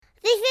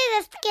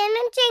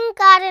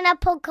Gardener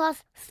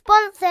podcast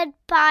sponsored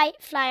by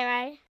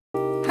Flymo.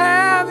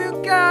 Have you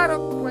got a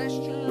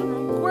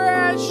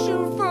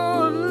question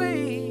for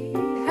Lee?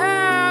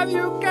 Have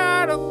you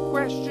got a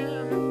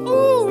question?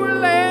 Ooh,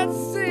 let's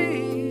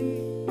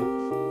see.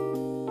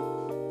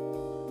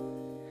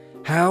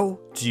 How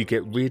do you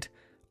get rid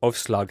of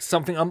slugs?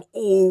 Something I'm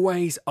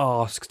always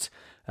asked,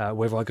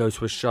 whether I go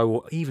to a show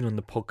or even on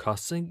the podcast.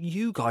 So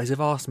you guys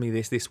have asked me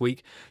this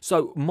week.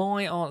 So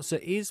my answer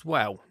is,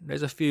 well,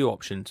 there's a few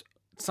options.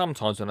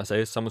 Sometimes when I say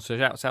this, someone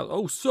shouts out,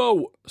 "Oh,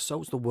 salt!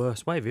 Salt's the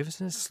worst way. Have you ever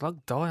seen a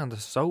slug die under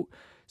salt?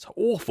 It's an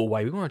awful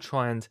way. We want to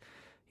try and,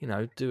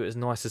 do it as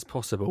nice as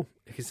possible,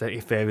 if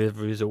there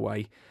ever is a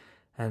way,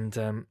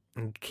 and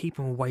keep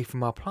them away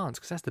from our plants,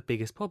 because that's the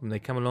biggest problem. They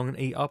come along and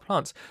eat our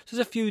plants. So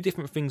there's a few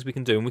different things we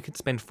can do, and we could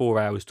spend 4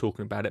 hours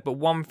talking about it. But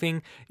one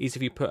thing is,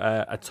 if you put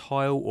a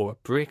tile or a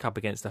brick up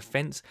against a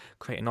fence,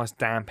 create a nice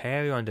damp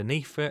area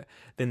underneath it,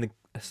 then the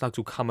slugs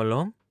will come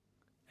along,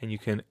 and you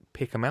can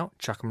pick them out,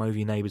 chuck them over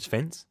your neighbour's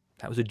fence.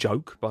 That was a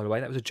joke, by the way.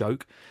 That was a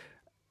joke.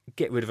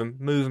 Get rid of them.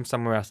 Move them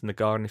somewhere else in the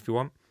garden if you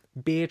want.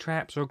 Beer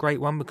traps are a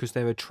great one because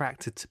they're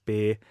attracted to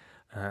beer,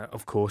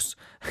 of course.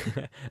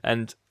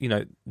 And,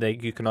 you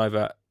can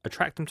either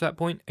attract them to that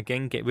point,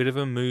 again, get rid of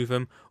them, move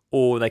them,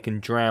 or they can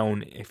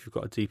drown if you've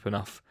got a deep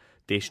enough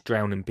dish,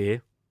 drown in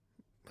beer.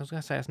 I was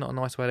going to say that's not a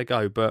nice way to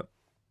go, but,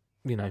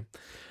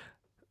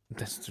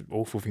 that's an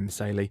awful thing to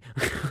say, Lee.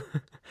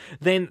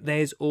 Then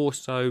there's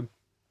also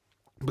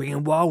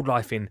bringing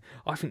wildlife in.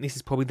 I think this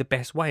is probably the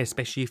best way,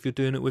 especially if you're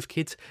doing it with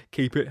kids.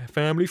 Keep it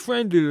family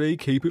friendly,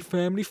 keep it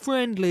family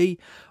friendly.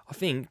 I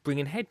think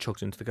bringing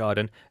hedgehogs into the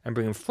garden and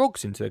bringing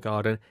frogs into the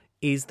garden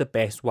is the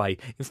best way.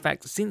 In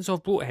fact, since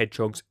I've brought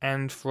hedgehogs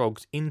and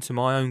frogs into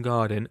my own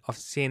garden, I've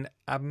seen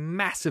a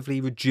massively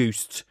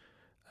reduced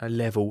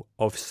level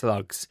of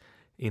slugs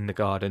in the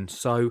garden.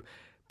 So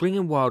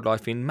bringing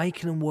wildlife in,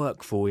 making them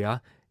work for you,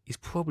 is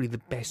probably the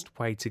best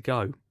way to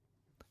go.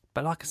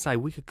 But like I say,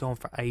 we could go on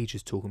for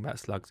ages talking about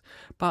slugs.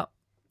 But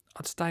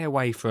I'd stay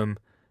away from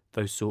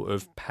those sort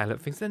of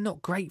pallet things. They're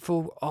not great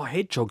for our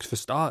hedgehogs, for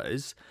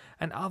starters,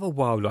 and other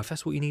wildlife.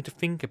 That's what you need to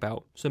think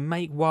about. So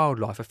make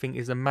wildlife, I think,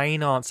 is the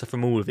main answer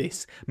from all of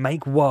this.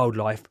 Make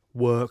wildlife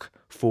work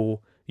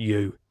for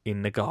you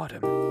in the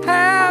garden.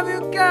 Have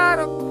you got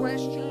a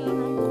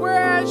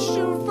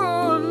question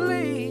for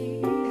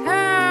Lee?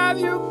 Have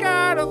you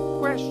got a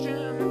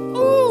question?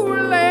 Ooh,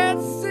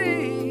 let's see.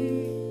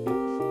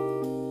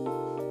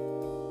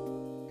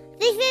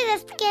 This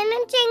is a Skin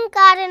and Chin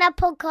Gardener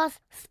podcast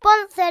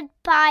sponsored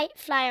by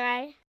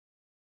Flymo.